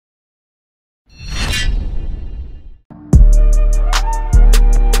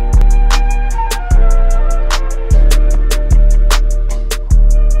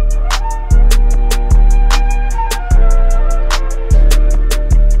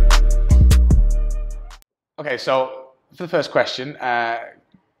Okay, so for the first question,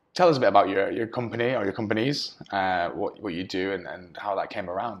 tell us a bit about your company or your companies, what you do and how that came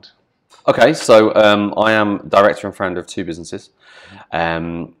around. Okay, so I am director and founder of two businesses.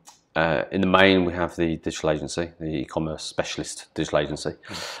 In the main, we have the digital agency, the e-commerce specialist digital agency.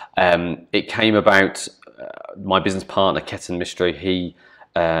 It came about, my business partner, Ketan Mistry, he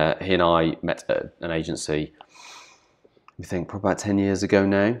and I met at an agency, I think probably about 10 years ago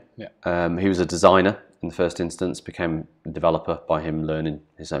now. Yeah. He was a designer in the first instance, became a developer by him learning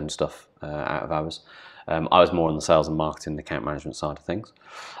his own stuff out of ours. I was more on the sales and marketing and account management side of things.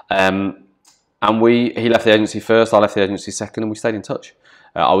 And he left the agency first, I left the agency second, and we stayed in touch.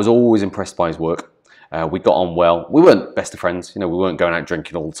 I was always impressed by his work. We got on well. We weren't best of friends, we weren't going out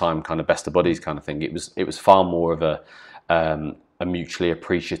drinking all the time, kind of best of buddies kind of thing. It was far more of a mutually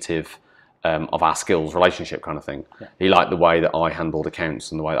appreciative of our skills relationship kind of thing. Yeah. He liked the way that I handled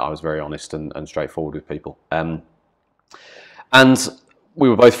accounts and the way that I was very honest and straightforward with people. And we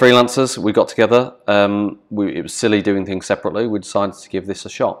were both freelancers. We got together. It was silly doing things separately. We decided to give this a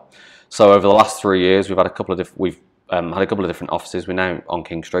shot. So over the last 3 years, we've had a couple of different offices. We're now on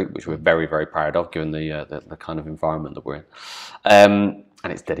King Street, which we're very, very proud of, given the kind of environment that we're in.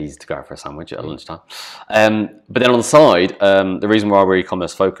 And it's dead easy to go out for a sandwich at lunchtime. But then on the side, the reason why we're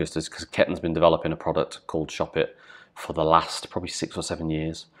e-commerce focused is because Ketan's been developing a product called Shopit for the last probably 6 or 7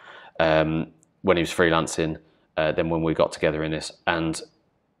 years. When he was freelancing, then when we got together in this, and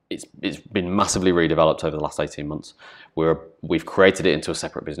it's been massively redeveloped over the last 18 months. We've created it into a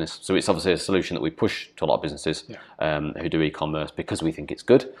separate business. So it's obviously a solution that we push to a lot of businesses who do e-commerce because we think it's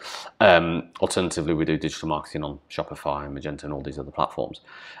good. Alternatively, we do digital marketing on Shopify and Magento and all these other platforms.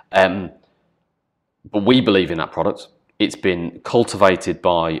 But we believe in that product. It's been cultivated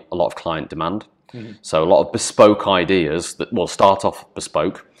by a lot of client demand. Mm-hmm. So a lot of bespoke ideas that will start off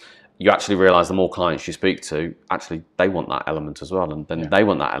bespoke. You actually realise the more clients you speak to, actually they want that element as well, and then they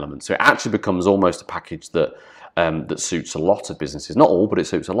want that element. So it actually becomes almost a package that that suits a lot of businesses. Not all, but it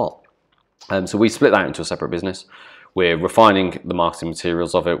suits a lot. So we split that into a separate business. We're refining the marketing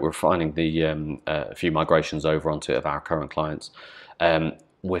materials of it. We're refining a few migrations over onto it of our current clients,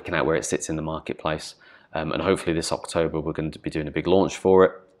 working out where it sits in the marketplace. And hopefully this October we're going to be doing a big launch for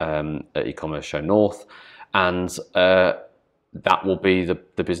it at e-commerce show North, and that will be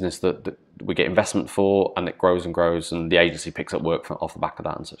the business that we get investment for, and it grows and grows, and the agency picks up work off the back of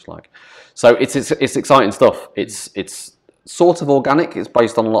that and such like. So it's exciting stuff. It's sort of organic. It's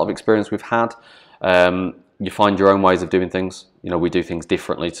based on a lot of experience we've had. You find your own ways of doing things. We do things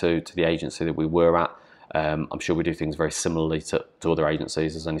differently to the agency that we were at. I'm sure we do things very similarly to other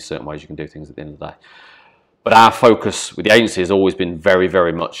agencies. There's only certain ways you can do things at the end of the day. But our focus with the agency has always been very,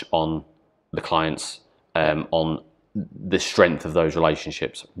 very much on the clients, on the strength of those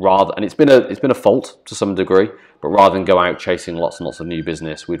relationships, and it's been a fault to some degree, but rather than go out chasing lots and lots of new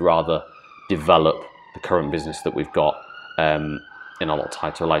business, we'd rather develop the current business that we've got in a lot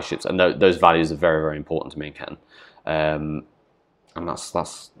tighter relationships, and those values are very, very important to me and Ken, and that's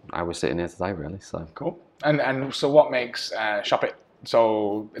how we're sitting here today, really. So cool. And so what makes Shopit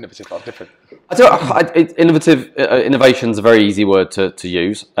so innovative or different? Innovation's a very easy word to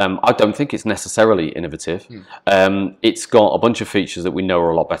use. I don't think it's necessarily innovative. It's got a bunch of features that we know are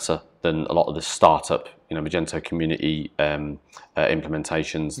a lot better than a lot of the startup, Magento community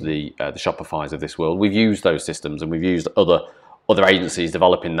implementations, the Shopifys of this world. We've used those systems, and we've used other agencies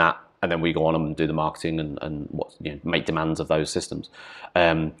developing that, and then we go on and do the marketing and make demands of those systems.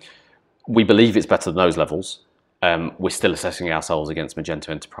 We believe it's better than those levels. We're still assessing ourselves against Magento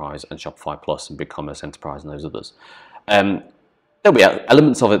Enterprise and Shopify Plus and BigCommerce Enterprise and those others. There'll be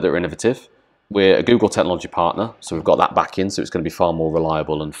elements of it that are innovative. We're a Google technology partner, so we've got that back in, so it's going to be far more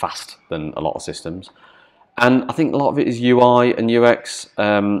reliable and fast than a lot of systems. And I think a lot of it is UI and UX,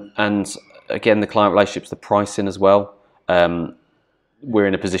 and again, the client relationships, the pricing as well. We're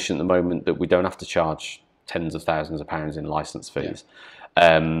in a position at the moment that we don't have to charge tens of thousands of pounds in license fees.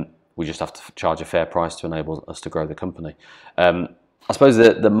 We just have to charge a fair price to enable us to grow the company. I suppose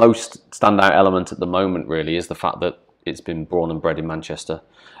the most standout element at the moment really is the fact that it's been born and bred in Manchester.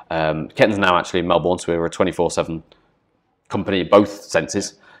 Ketan's now actually in Melbourne, so we're a 24/7 company in both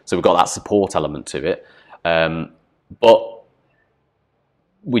senses. So we've got that support element to it. But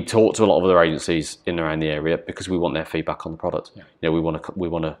we talk to a lot of other agencies in and around the area because we want their feedback on the product. We want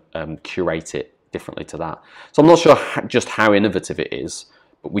to curate it differently to that. So I'm not sure just how innovative it is,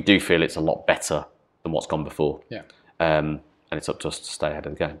 but we do feel it's a lot better than what's gone before. And it's up to us to stay ahead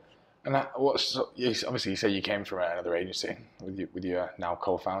of the game. And obviously you say you came from another agency with your now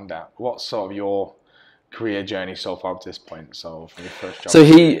co-founder. What's sort of your career journey so far up to this point? So from your first job. So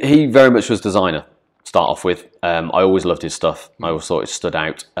he very much was designer. start off with. I always loved his stuff. I always thought it stood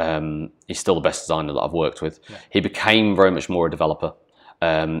out. He's still the best designer that I've worked with. Yeah. He became very much more a developer.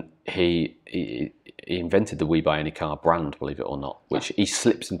 He invented the We Buy Any Car brand, believe it or not, which he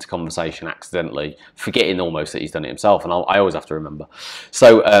slips into conversation accidentally, forgetting almost that he's done it himself, and I always have to remember.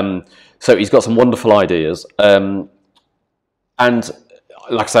 So he's got some wonderful ideas. And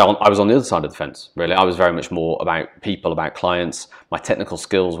like I say, I was on the other side of the fence, really. I was very much more about people, about clients. My technical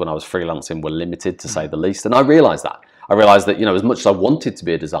skills when I was freelancing were limited, to say the least, and I realised that. I realised that, as much as I wanted to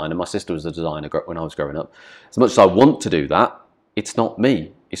be a designer, my sister was a designer when I was growing up, as much as I want to do that, it's not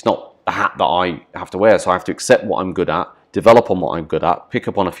me. It's not the hat that I have to wear, so I have to accept what I'm good at, develop on what I'm good at, pick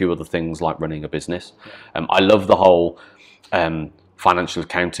up on a few other things like running a business. I love the whole financial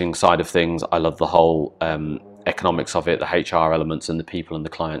accounting side of things. I love the whole economics of it, the HR elements and the people and the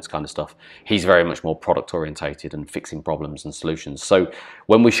clients kind of stuff. He's very much more product orientated and fixing problems and solutions. So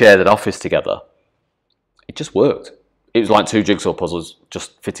when we shared an office together, it just worked. It was like two jigsaw puzzles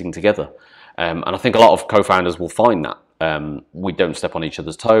just fitting together. And I think a lot of co-founders will find that. We don't step on each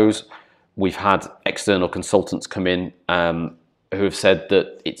other's toes. We've had external consultants come in who have said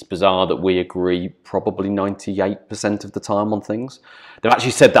that it's bizarre that we agree probably 98% of the time on things. They've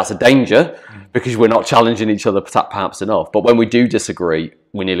actually said that's a danger because we're not challenging each other perhaps enough. But when we do disagree,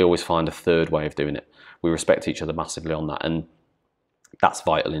 we nearly always find a third way of doing it. We respect each other massively on that. And that's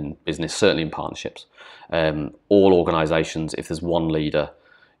vital in business, certainly in partnerships. All organisations, if there's one leader,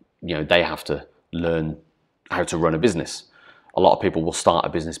 they have to learn how to run a business. A lot of people will start a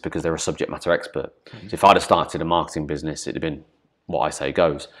business because they're a subject matter expert. So if I'd have started a marketing business, it'd have been what I say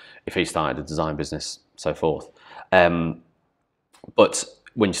goes. If he started a design business, so forth. But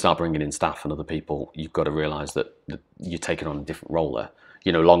when you start bringing in staff and other people, you've got to realise that you're taking on a different role there.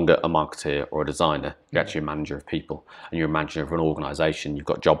 You're no longer a marketeer or a designer. You're actually a manager of people, and you're a manager of an organisation. You've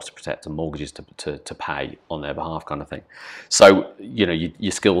got jobs to protect and mortgages to pay on their behalf, kind of thing. So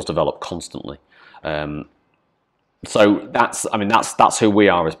your skills develop constantly. So that's who we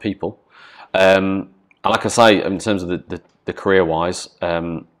are as people. And like I say, in terms of the career-wise,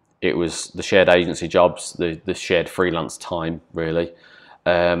 it was the shared agency jobs, the shared freelance time, really,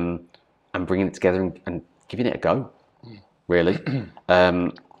 and bringing it together and giving it a go, really.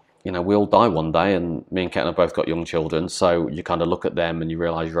 We all die one day, and me and Ketan have both got young children, so you kind of look at them and you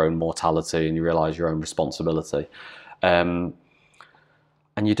realise your own mortality and you realise your own responsibility, and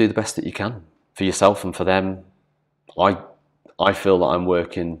you do the best that you can for yourself and for them. I feel that I'm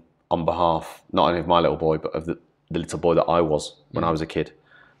working on behalf not only of my little boy, but of the little boy that I was when I was a kid,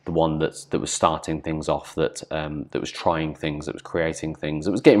 the one that was starting things off, that was trying things, that was creating things,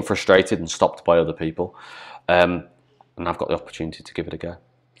 that was getting frustrated and stopped by other people, and I've got the opportunity to give it a go.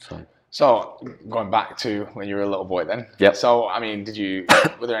 So going back to when you were a little boy, then. Yep. So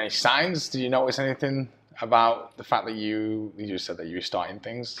were there any signs? Did you notice anything about the fact that you just said that you were starting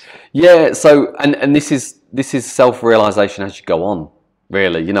things? Yeah. So and this is self-realization as you go on,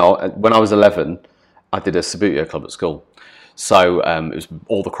 really. When I was 11, I did a Subbuteo club at school. So it was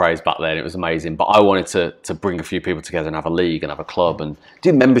all the craze back then. It was amazing. But I wanted to bring a few people together and have a league and have a club and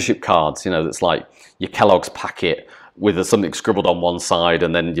do membership cards. That's like your Kellogg's packet with something scribbled on one side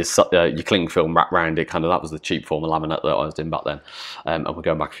and then your cling film wrapped around it. Kind of, that was the cheap form of laminate that I was doing back then. And we're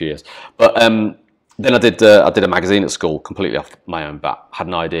going back a few years. But then I did a magazine at school completely off my own bat. Had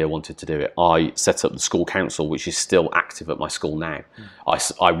an idea, wanted to do it. I set up the school council, which is still active at my school now.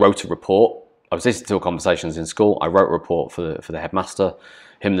 I wrote a report. I was listening to conversations in school. I wrote a report for the headmaster.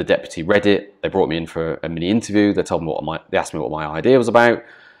 Him and the deputy read it. They brought me in for a mini interview. They told me they asked me what my idea was about.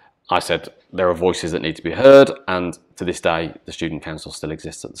 I said there are voices that need to be heard, and to this day, the student council still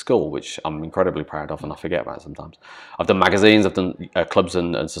exists at the school, which I'm incredibly proud of, and I forget about sometimes. I've done magazines, I've done clubs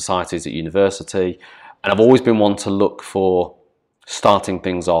and societies at university, and I've always been one to look for starting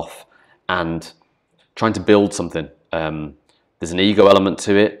things off and trying to build something. There's an ego element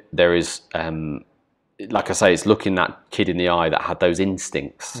to it. There is, like I say, it's looking that kid in the eye that had those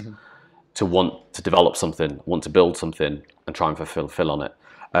instincts to want to develop something, want to build something, and try and fulfill on it.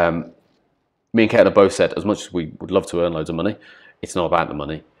 Me and Ketan have both said, as much as we would love to earn loads of money, it's not about the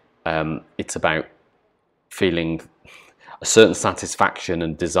money. It's about feeling a certain satisfaction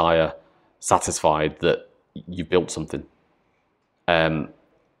and desire satisfied that you built something. And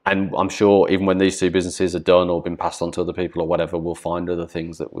I'm sure even when these two businesses are done or been passed on to other people or whatever, we'll find other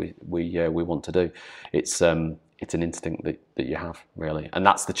things that we want to do. It's an instinct that you have, really. And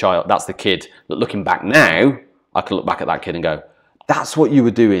that's the kid that, looking back now, I can look back at that kid and go, that's what you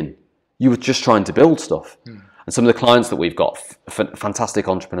were doing. You were just trying to build stuff. And some of the clients that we've got, fantastic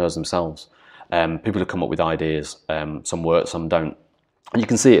entrepreneurs themselves, people who come up with ideas, some work, some don't. And you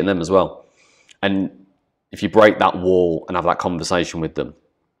can see it in them as well. And if you break that wall and have that conversation with them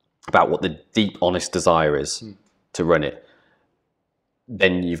about what the deep, honest desire is to run it,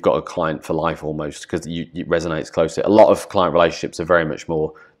 then you've got a client for life almost, because it resonates closely. A lot of client relationships are very much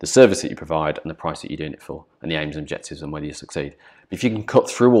more the service that you provide and the price that you're doing it for, and the aims and objectives and whether you succeed. But if you can cut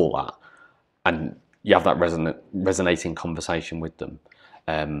through all that and you have that resonating conversation with them,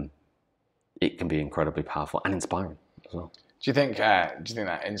 it can be incredibly powerful and inspiring as well. Do you think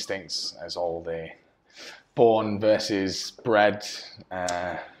that instincts as all the born versus bred?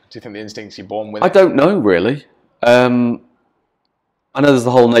 Do you think the instincts you're born with? I don't know really. I know there's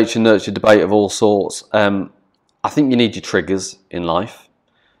the whole nature-nurture debate of all sorts. I think you need your triggers in life.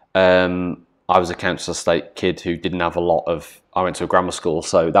 I was a council estate kid who didn't have a lot of... I went to a grammar school,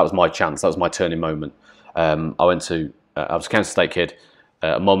 so that was my chance. That was my turning moment. I was a council estate kid,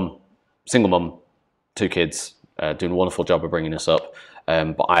 single mum, 2 kids, doing a wonderful job of bringing us up.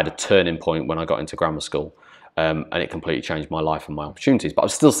 But I had a turning point when I got into grammar school, and it completely changed my life and my opportunities. But I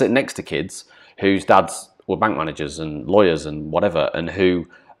was still sitting next to kids whose dads were bank managers and lawyers and whatever, and who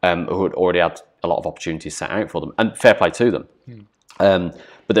had already had a lot of opportunities set out for them, and fair play to them.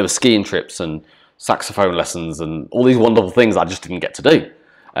 But there were skiing trips and saxophone lessons and all these wonderful things I just didn't get to do.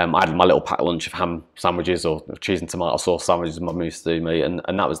 I had my little packed lunch of ham sandwiches or cheese and tomato sauce sandwiches my mum used to do me, and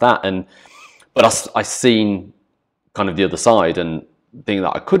that was that. But I seen kind of the other side and thinking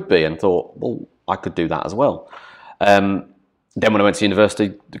that I could be, and thought, well, I could do that as well. Then when I went to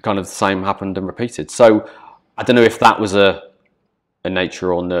university, kind of the same happened and repeated. So I don't know if that was a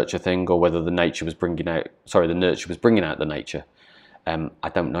nature or nurture thing, or whether the nurture was bringing out the nature. I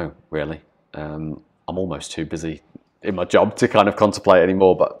don't know really. I'm almost too busy in my job to kind of contemplate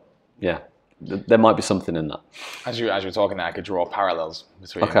anymore. But yeah, there might be something in that. As you were talking there, I could draw parallels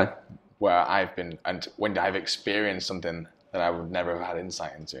between where I've been and when I've experienced something that I would never have had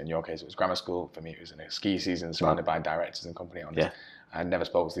insight into. In your case, it was grammar school. For me, it was in a ski season surrounded by directors and company owners. Yeah. I had never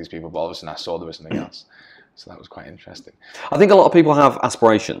spoken to these people, but all of a sudden I saw there was something else. So that was quite interesting. I think a lot of people have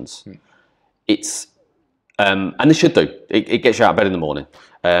aspirations. It's and they should do. It gets you out of bed in the morning.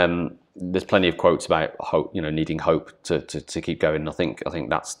 There's plenty of quotes about hope, needing hope to keep going. And I think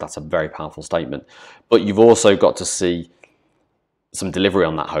that's a very powerful statement. But you've also got to see some delivery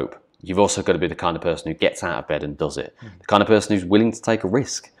on that hope. You've also got to be the kind of person who gets out of bed and does it. The kind of person who's willing to take a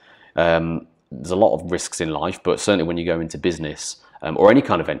risk. There's a lot of risks in life, but certainly when you go into business or any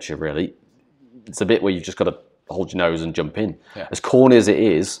kind of venture, really, it's a bit where you've just got to hold your nose and jump in. Yeah. As corny as it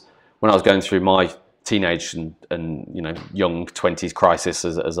is, when I was going through my teenage and young 20s crisis,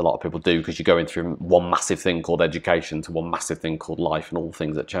 as a lot of people do, because you're going through one massive thing called education to one massive thing called life and all the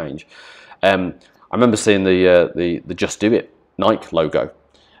things that change. I remember seeing the Just Do It Nike logo.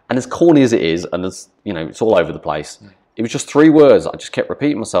 And as corny as it is, and as it's all over the place, it was just 3 words. I just kept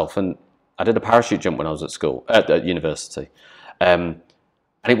repeating myself. And I did a parachute jump when I was at university. And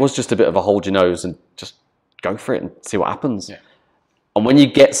it was just a bit of a hold your nose and just go for it and see what happens. Yeah. And when you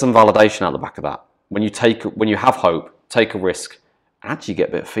get some validation out the back of that, when you have hope, take a risk, and actually get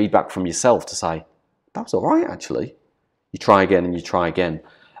a bit of feedback from yourself to say, that was all right, actually. You try again and you try again.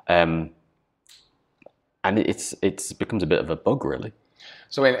 And it becomes a bit of a bug, really.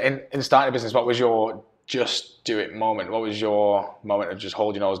 So in starting a business, what was your just do it moment? What was your moment of just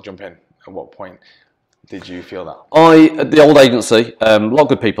hold your nose, jump in? At what point did you feel that? At the old agency, a lot of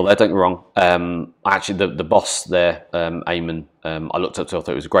good people there, don't get me wrong. Actually, the boss there, Eamon, I looked up to, I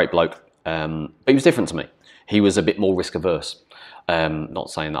thought he was a great bloke. But he was different to me. He was a bit more risk averse. Not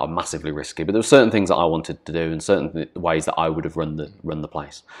saying that I'm massively risky, but there were certain things that I wanted to do and certain ways that I would have run the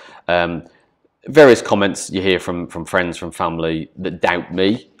place. Various comments you hear from friends, from family that doubt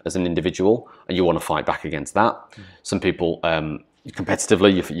me as an individual, and you want to fight back against that. Some people,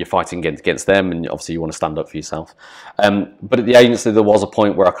 competitively, you're fighting against them, and obviously you want to stand up for yourself. But at the agency, there was a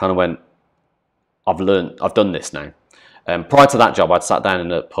point where I kind of went, I've done this now. Prior to that job, I'd sat down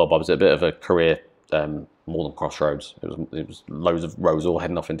in a pub. I was at a bit of a career, more than crossroads. It was loads of rows all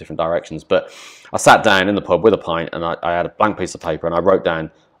heading off in different directions. But I sat down in the pub with a pint, and I had a blank piece of paper, and I wrote down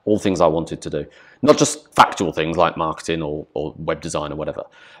all things I wanted to do. Not just factual things like marketing or web design or whatever,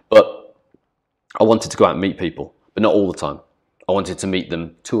 but I wanted to go out and meet people, but not all the time. I wanted to meet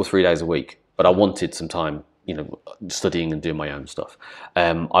them 2 or 3 days a week, but I wanted some time, studying and doing my own stuff.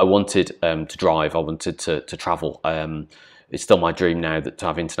 I wanted to drive. I wanted to travel. It's still my dream now to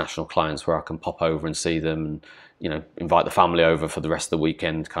have international clients where I can pop over and see them and, invite the family over for the rest of the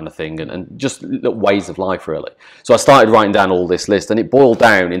weekend kind of thing, and just little ways of life, really. So I started writing down all this list, and it boiled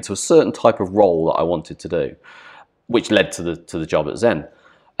down into a certain type of role that I wanted to do, which led to the job at Zen.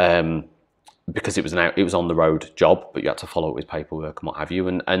 because it was on the road job, but you had to follow it with paperwork and what have you.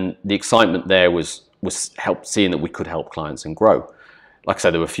 And the excitement there was help seeing that we could help clients and grow. Like I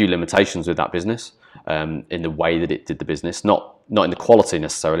said, there were a few limitations with that business in the way that it did the business, not in the quality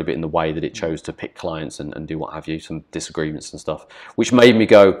necessarily, but in the way that it chose to pick clients and do what have you, some disagreements and stuff, which made me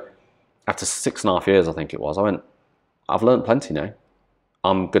go, after 6.5 years, I think it was, I went, I've learned plenty now.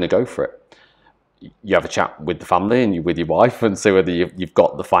 I'm going to go for it. You have a chat with the family and with your wife and see whether you've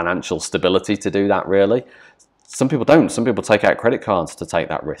got the financial stability to do that, really. Some people don't. Some people take out credit cards to take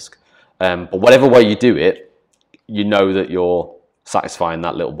that risk. But whatever way you do it, you know that you're satisfying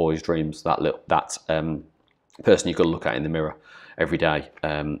that little boy's dreams, that person you've got to look at in the mirror every day.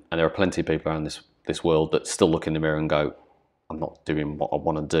 And there are plenty of people around this world that still look in the mirror and go, I'm not doing what I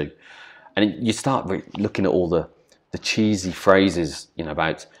want to do. And you start looking at all the cheesy phrases,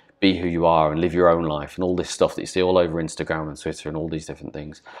 about be who you are and live your own life and all this stuff that you see all over Instagram and Twitter and all these different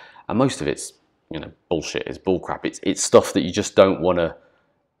things. And most of it's, bullshit, it's bullcrap. It's stuff that you just don't want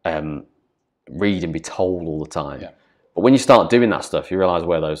to read and be told all the time. Yeah. But when you start doing that stuff, you realise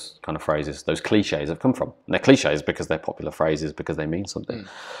where those kind of phrases, those cliches have come from. And they're cliches because they're popular phrases, because they mean something.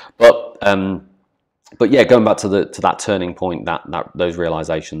 But yeah, going back to that turning point, those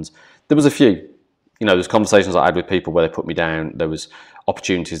realisations, there was a few. There's conversations I had with people where they put me down. There was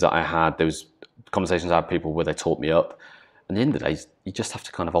opportunities that I had. There was conversations I had with people where they taught me up. And at the end of the day, you just have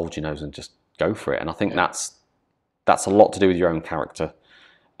to kind of hold your nose and just go for it. And I think that's a lot to do with your own character.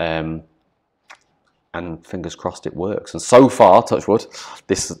 And fingers crossed it works. And so far, touch wood,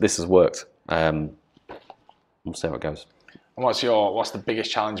 this has worked. We'll see how it goes. And what's the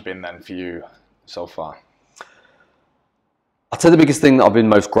biggest challenge been then for you so far? I'd say the biggest thing that I've been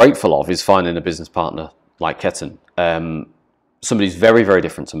most grateful of is finding a business partner like Ketan. Somebody who's very, very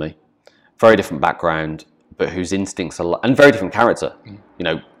different to me, very different background, but whose instincts are and very different character.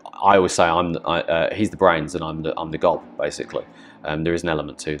 I always say he's the brains and I'm the gob, basically. There is an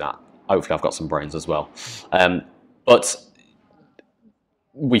element to that. Hopefully I've got some brains as well. But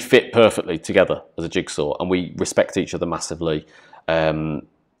we fit perfectly together as a jigsaw and we respect each other massively. And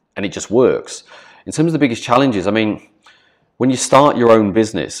it just works. In terms of the biggest challenges, when you start your own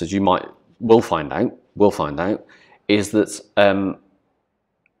business, as we'll find out, is that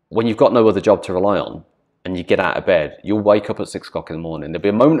when you've got no other job to rely on and you get out of bed, you'll wake up at 6 o'clock in the morning. There'll be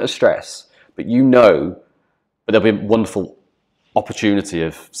a moment of stress, but there'll be a wonderful opportunity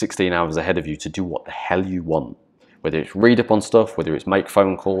of 16 hours ahead of you to do what the hell you want. Whether it's read up on stuff, whether it's make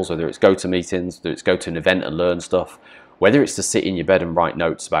phone calls, whether it's go to meetings, whether it's go to an event and learn stuff, whether it's to sit in your bed and write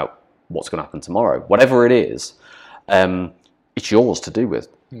notes about what's going to happen tomorrow, whatever it is, it's yours to do with.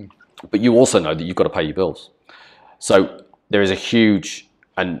 But you also know that you've got to pay your bills. So there is a huge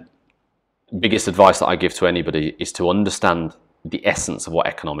and biggest advice that I give to anybody is to understand the essence of what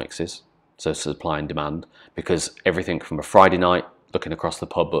economics is. So supply and demand, because everything from a Friday night looking across the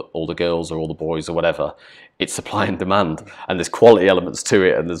pub at all the girls or all the boys or whatever, it's supply and demand, and there's quality elements to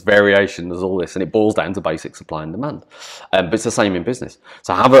it and there's variation, there's all this, and it boils down to basic supply and demand. But it's the same in business.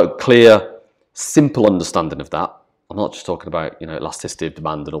 So have a clear, simple understanding of that. I'm not just talking about elasticity of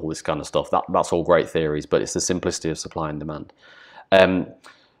demand and all this kind of stuff. That's all great theories, but it's the simplicity of supply and demand.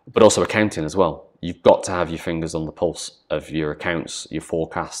 But also accounting as well. You've got to have your fingers on the pulse of your accounts, your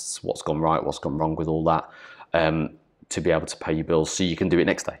forecasts, what's gone right, what's gone wrong with all that, to be able to pay your bills so you can do it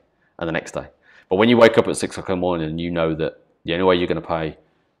next day and the next day. But when you wake up at 6 o'clock in the morning and you know that the only way you're going to pay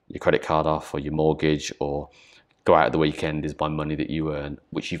your credit card off or your mortgage or go out at the weekend is by money that you earn,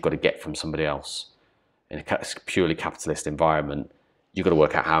 which you've got to get from somebody else in a purely capitalist environment, you've got to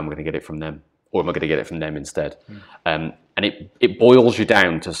work out how I'm going to get it from them, or am I going to get it from them instead? And it boils you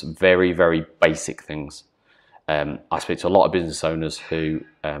down to some very, very basic things. I speak to a lot of business owners who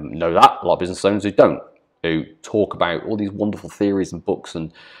know that, a lot of business owners who don't, who talk about all these wonderful theories and books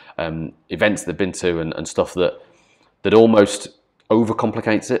and events they've been to and stuff that almost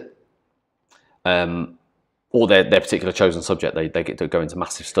overcomplicates it. Or their particular chosen subject, they get to go into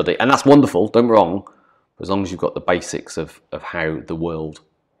massive study. And that's wonderful, don't get me wrong, as long as you've got the basics of how the world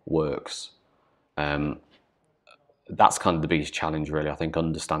works. That's kind of the biggest challenge, really, I think,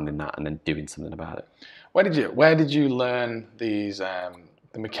 understanding that and then doing something about it. Where did you learn these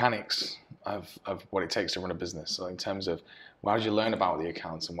the mechanics of what it takes to run a business? So in terms of, how did you learn about the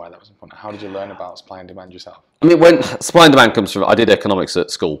accounts and why that was important? How did you learn about supply and demand yourself? When supply and demand comes from, I did economics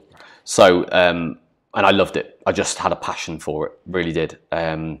at school, so and I loved it. I just had a passion for it, really did.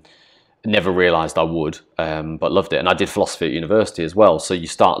 Never realised I would, but loved it. And I did philosophy at university as well, so you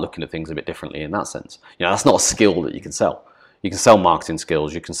start looking at things a bit differently in that sense. That's not a skill that you can sell. You can sell marketing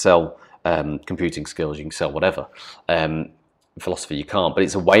skills, you can sell computing skills, you can sell whatever. philosophy, you can't, but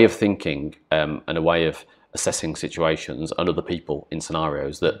it's a way of thinking and a way of assessing situations and other people in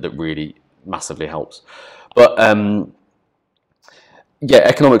scenarios that really massively helps. But yeah,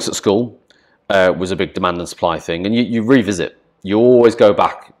 economics at school was a big demand and supply thing, and you revisit. You always go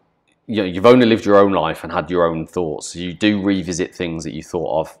back. You know, you've only lived your own life and had your own thoughts. So you do revisit things that you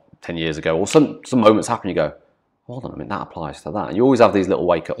thought of 10 years ago, or some moments happen. You go, hold on a minute, that applies to that. And you always have these little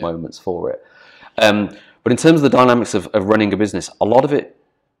wake up moments for it. But in terms of the dynamics of running a business, a lot of it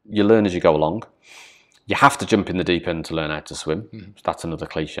you learn as you go along. You have to jump in the deep end to learn how to swim. That's another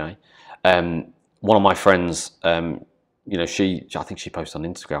cliche. One of my friends, you know, I think she posted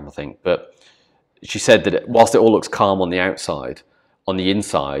on Instagram, but she said that whilst it all looks calm on the outside, on the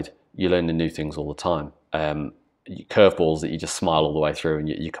inside, you're learning new things all the time. Curveballs that you just smile all the way through and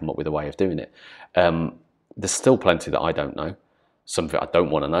you come up with a way of doing it. There's still plenty that I don't know. Some of it I don't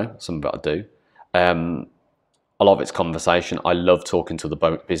want to know, some of it I do. A lot of it's conversation. I love talking to the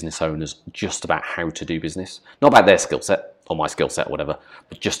business owners just about how to do business. Not about their skill set or my skill set or whatever,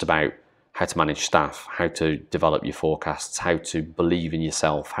 but just about how to manage staff, how to develop your forecasts, how to believe in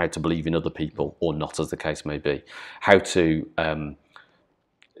yourself, how to believe in other people or not, as the case may be, how to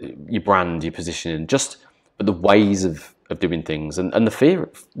your brand, your positioning, just the ways of doing things and the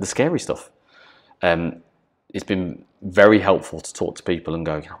scary stuff. It's been very helpful to talk to people and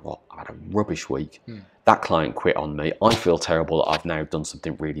go, you know what, I had a rubbish week. That client quit on me. I feel terrible that I've now done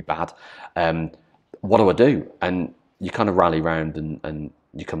something really bad. What do I do? And you kind of rally around and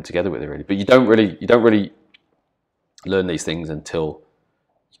you come together with it really. But you don't really learn these things until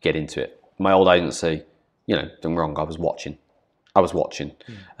you get into it. My old agency, you know, don't get me wrong, I was watching.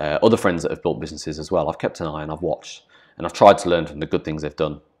 Other friends that have built businesses as well, I've kept an eye and I've watched. And I've tried to learn from the good things they've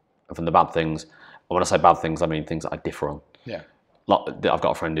done and from the bad things. And when I say bad things, I mean things that I differ on. Yeah. Like, I've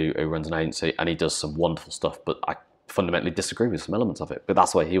got a friend who runs an agency and he does some wonderful stuff, but I fundamentally disagree with some elements of it. But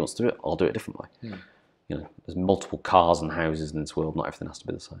that's the way he wants to do it. I'll do it a different way. You know, there's multiple cars and houses in this world. Not everything has to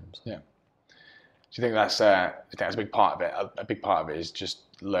be the same. So. Yeah. Do you think that's a big part of it? A big part of it is just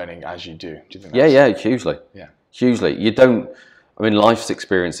learning as you do. Do you think? Yeah, hugely. Yeah, hugely. You don't. I mean, life's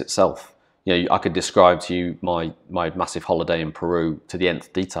experience itself. You know, I could describe to you my massive holiday in Peru to the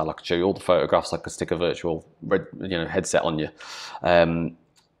nth detail. I could show you all the photographs. I could stick a virtual, headset on you,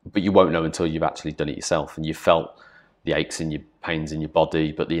 but you won't know until you've actually done it yourself and you've felt the aches and your pains in your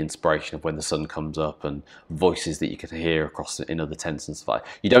body, but the inspiration of when the sun comes up and voices that you can hear across in other tents and stuff.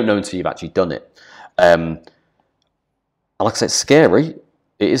 You don't know until you've actually done it. And like I said, it's scary.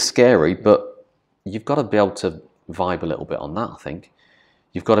 It is scary, but you've got to be able to vibe a little bit on that, I think.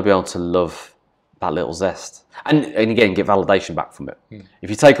 You've got to be able to love that little zest. And again, get validation back from it. If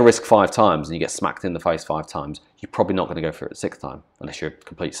you take a risk 5 times and you get smacked in the face 5 times, you're probably not going to go for it 6th time, unless you're a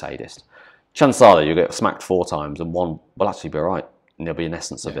complete sadist. Chances are that you'll get smacked 4 times and 1 will actually be all right, and there'll be an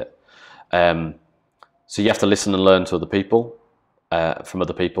essence of it. So you have to listen and learn to other people, from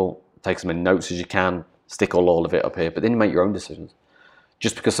other people. Take as many notes as you can, stick all of it up here, but then you make your own decisions.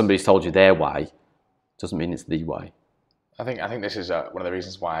 Just because somebody's told you their way doesn't mean it's the way. I think this is one of the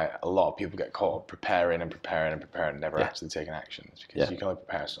reasons why a lot of people get caught up preparing and never actually taking action. It's because you can only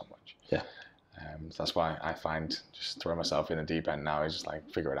prepare so much. Yeah. So that's why I find just throwing myself in the deep end now is just like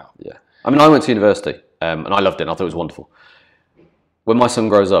figure it out. Yeah. I mean, I went to university and I loved it. I thought it was wonderful. When my son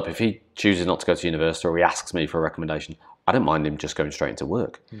grows up, if he chooses not to go to university or he asks me for a recommendation, I don't mind him just going straight into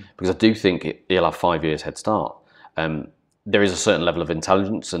work because I do think he'll have 5 years head start. There is a certain level of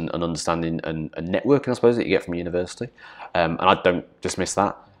intelligence and understanding and networking, I suppose, that you get from university. And I don't dismiss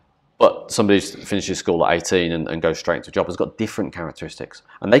that. But somebody who finishes school at 18 and goes straight into a job has got different characteristics.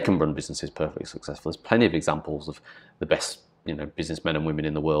 And they can run businesses perfectly successful. There's plenty of examples of the best businessmen and women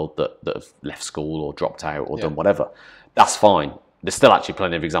in the world that have left school or dropped out or done whatever. That's fine. There's still actually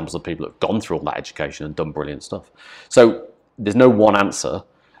plenty of examples of people that have gone through all that education and done brilliant stuff. So there's no one answer.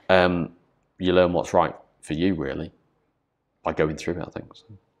 You learn what's right for you, really, by going through it, I think. So.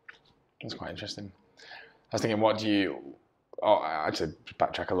 That's quite interesting. I was thinking, I had to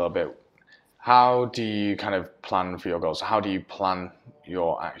backtrack a little bit. How do you kind of plan for your goals? How do you plan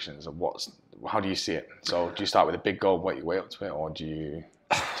your actions? How do you see it? So do you start with a big goal, work your way up to it, or do you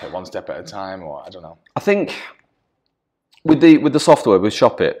take one step at a time, or I don't know? I think with the software, with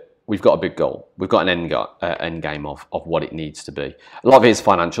Shopit, we've got a big goal. We've got an end game of what it needs to be. A lot of it is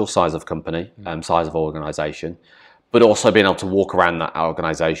financial, size of company, size of organisation, but also being able to walk around that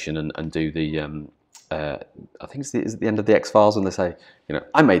organisation and do the, I think it's the end of the X-Files when they say,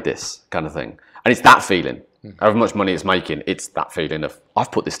 I made this kind of thing. And it's that feeling. However much money it's making, it's that feeling of,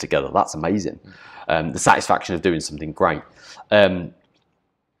 I've put this together, that's amazing. The satisfaction of doing something great.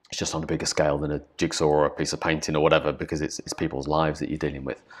 It's just on a bigger scale than a jigsaw or a piece of painting or whatever, because it's people's lives that you're dealing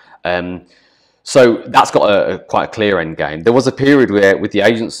with. So that's got quite a clear end game. There was a period where with the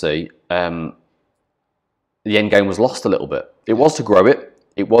agency, the end game was lost a little bit. It was to grow it.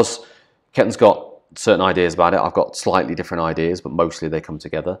 It was, Ketan's got certain ideas about it. I've got slightly different ideas, but mostly they come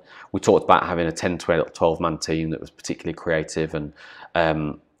together. We talked about having a 10, 12 man team that was particularly creative, and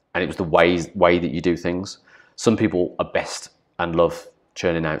it was the way that you do things. Some people are best and love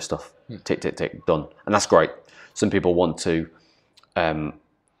churning out stuff, tick, tick, tick, done. And that's great. Some people want to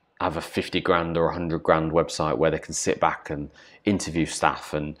have a 50 grand or 100 grand website where they can sit back and interview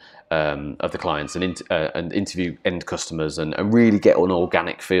staff and of the clients and interview end customers and really get an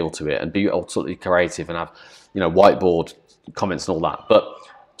organic feel to it and be absolutely creative and have, whiteboard comments and all that. But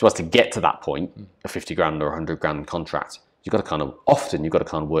to get to that point, a 50 grand or 100 grand contract, you've got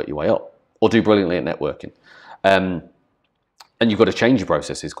to work your way up or do brilliantly at networking. And you've got to change your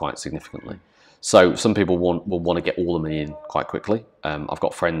processes quite significantly. So some people will want to get all the money in quite quickly. I've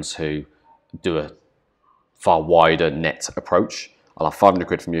got friends who do a far wider net approach. I'll have 500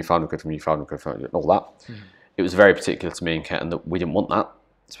 quid from you, 500 quid from you, 500 quid from you, and all that. Mm-hmm. It was very particular to me and Ketan that we didn't want that,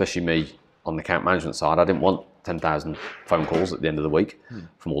 especially me on the account management side. I didn't want 10,000 phone calls at the end of the week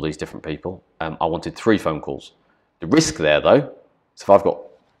from all these different people. I wanted 3 phone calls. The risk there, though, is if I've got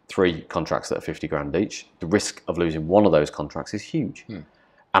 3 contracts that are 50 grand each, the risk of losing one of those contracts is huge. And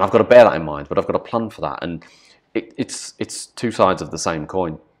I've got to bear that in mind, but I've got to plan for that. And it's 2 sides of the same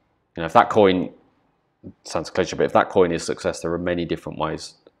coin. If that coin, sounds cliche, but if that coin is success, there are many different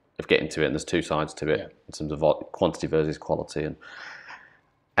ways of getting to it, and there's 2 sides to it in terms of quantity versus quality.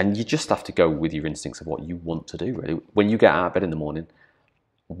 And you just have to go with your instincts of what you want to do, really. When you get out of bed in the morning,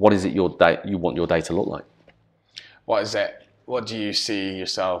 what is it you want your day to look like? What is it? What do you see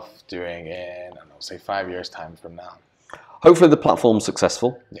yourself doing in, say, 5 years' time from now? Hopefully the platform's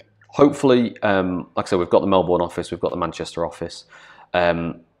successful. Yeah. Hopefully, like I said, we've got the Melbourne office, we've got the Manchester office.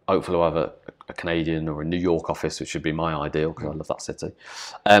 Hopefully we'll have a Canadian or a New York office, which should be my ideal, because I love that city.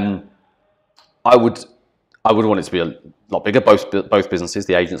 I would want it to be a lot bigger, both businesses,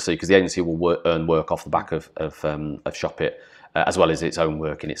 the agency, because the agency will earn work off the back of Shopit, as well as its own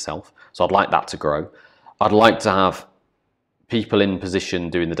work in itself. So I'd like that to grow. I'd like to have people in position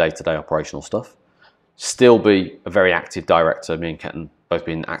doing the day-to-day operational stuff. Still be a very active director, me and Ketan both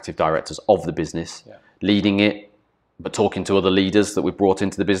being active directors of the business, leading it, but talking to other leaders that we've brought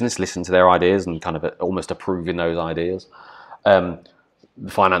into the business, listening to their ideas and kind of almost approving those ideas. The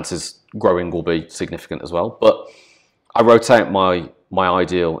finances growing will be significant as well. But I wrote out my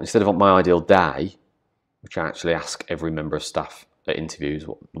ideal, instead of my ideal day, which I actually ask every member of staff at interviews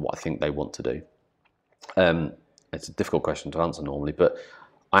what I think they want to do. It's a difficult question to answer normally, but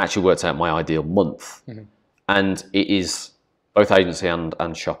I actually worked out my ideal month. And it is both agency and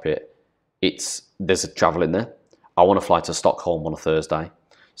Shopit. There's a travel in there. I want to fly to Stockholm on a Thursday,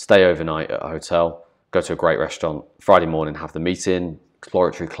 stay overnight at a hotel, go to a great restaurant, Friday morning have the meeting,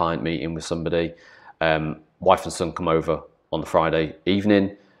 exploratory client meeting with somebody, wife and son come over on the Friday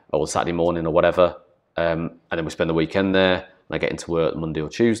evening or Saturday morning or whatever, and then we spend the weekend there. And I get into work Monday or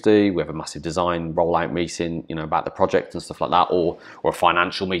Tuesday. We have a massive design rollout meeting, about the project and stuff like that, or a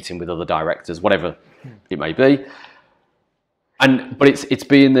financial meeting with other directors, whatever it may be. But it's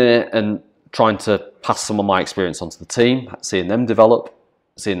being there and trying to pass some of my experience onto the team, seeing them develop,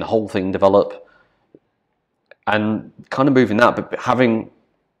 seeing the whole thing develop, and kind of moving that. But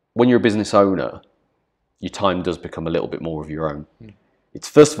when you're a business owner, your time does become a little bit more of your own. It's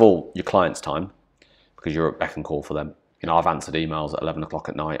first of all your client's time, because you're at beck and call for them. I've answered emails at 11 o'clock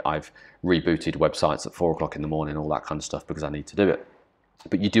at night. I've rebooted websites at 4 o'clock in the morning, all that kind of stuff, because I need to do it.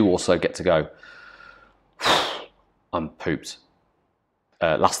 But you do also get to go, I'm pooped.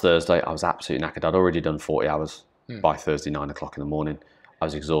 Last Thursday, I was absolutely knackered. I'd already done 40 hours by Thursday, 9 o'clock in the morning. I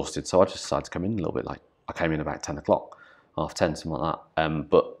was exhausted. So I just decided to come in a little bit late. I came in about 10 o'clock, half 10, something like that.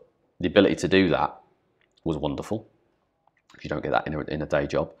 But the ability to do that was wonderful. If you don't get that in a day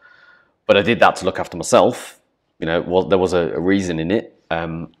job. But I did that to look after myself. There was a reason in it,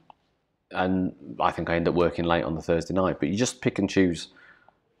 and I think I ended up working late on the Thursday night. But you just pick and choose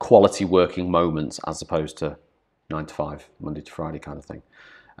quality working moments as opposed to 9 to 5, Monday to Friday kind of thing,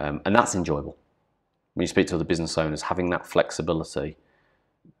 and that's enjoyable. When you speak to other business owners, having that flexibility,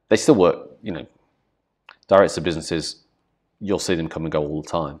 they still work. Directors of businesses, you'll see them come and go all the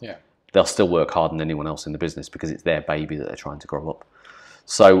time. Yeah, they'll still work harder than anyone else in the business because it's their baby that they're trying to grow up.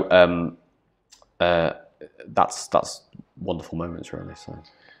 So. That's wonderful moments, really. So.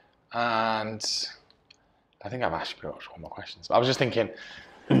 And I think I've asked you pretty much all my questions. But I was just thinking,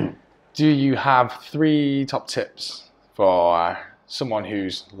 do you have 3 top tips for someone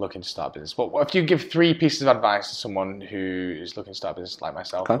who's looking to start a business? What if you give 3 pieces of advice to someone who is looking to start a business like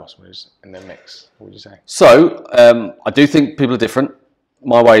myself, or someone who's in the mix? What would you say? So I do think people are different.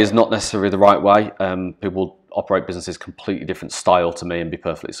 My way is not necessarily the right way. People operate businesses completely different style to me and be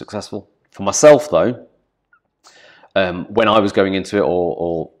perfectly successful. For myself, though, when I was going into it,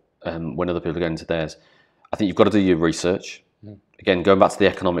 or when other people are going into theirs, I think you've got to do your research. Again, going back to the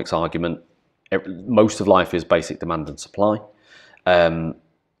economics argument, most of life is basic demand and supply.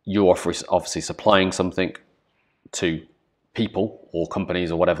 You're obviously supplying something to people or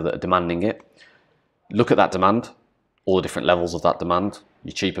companies or whatever that are demanding it. Look at that demand, all the different levels of that demand.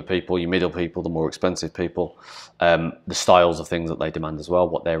 Your cheaper people, your middle people, the more expensive people, the styles of things that they demand as well,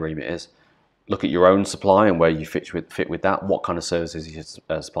 what their remit is. Look at your own supply and where you fit with that, what kind of services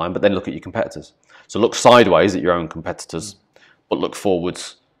you're supplying, but then look at your competitors. So look sideways at your own competitors, but look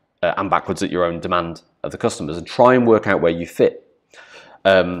forwards and backwards at your own demand of the customers, and try and work out where you fit.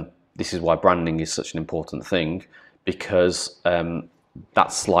 This is why branding is such an important thing, because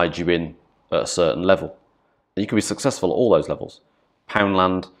that slides you in at a certain level. You can be successful at all those levels.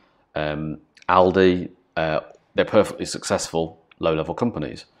 Poundland, Aldi, they're perfectly successful low-level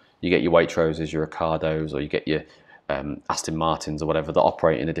companies. You get your Waitroses, your Ricardos, or you get your Aston Martins or whatever that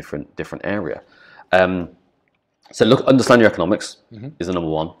operate in a different area. So look, understand your economics is the number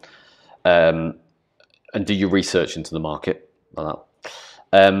one, and do your research into the market like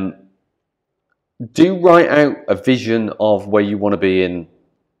that. Do write out a vision of where you want to be in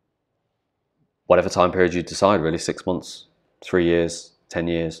whatever time period you decide, really, 6 months, 3 years, 10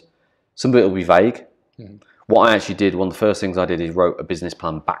 years. Some of it will be vague. What I actually did, one of the first things I did is wrote a business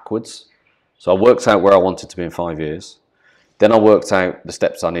plan backwards. So I worked out where I wanted to be in 5 years. Then I worked out the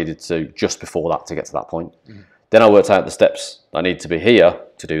steps I needed to just before that to get to that point. Then I worked out the steps I needed to be here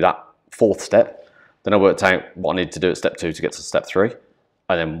to do that 4th step. Then I worked out what I needed to do at step 2 to get to step 3.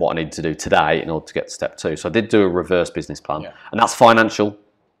 And then what I needed to do today in order to get to step 2. So I did do a reverse business plan. And that's financial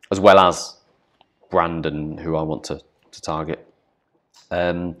as well as brand and who I want to target.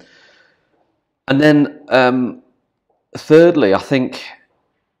 And then thirdly, I think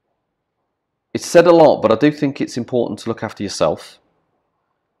it's said a lot, but I do think it's important to look after yourself.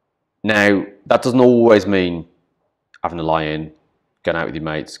 Now, that doesn't always mean having a lie-in, going out with your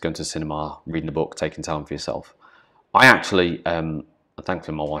mates, going to the cinema, reading a book, taking time for yourself. I actually, and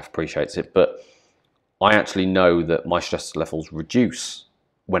thankfully my wife appreciates it, but I actually know that my stress levels reduce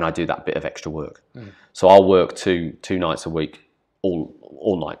when I do that bit of extra work. So I'll work two nights a week,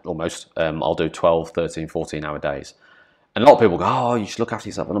 all night almost. I'll do 12, 13, 14-hour days. And a lot of people go, oh, you should look after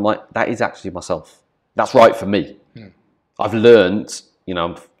yourself. And I'm like, that is actually myself. That's right for me. I've learned,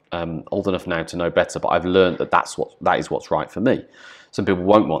 I'm old enough now to know better, but I've learned that is what's right for me. Some people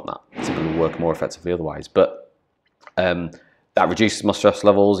won't want that. Some people work more effectively otherwise. But that reduces my stress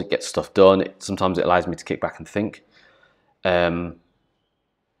levels. It gets stuff done. Sometimes it allows me to kick back and think.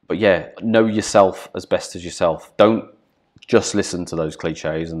 But yeah, know yourself as best as yourself. Don't just listen to those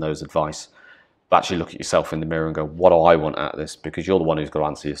cliches and those advice, but actually look at yourself in the mirror and go, what do I want out of this? Because you're the one who's got to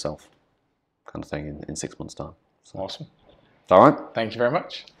answer yourself, kind of thing, in 6 months' time. So. Awesome. All right. Thank you very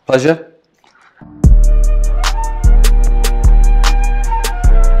much. Pleasure.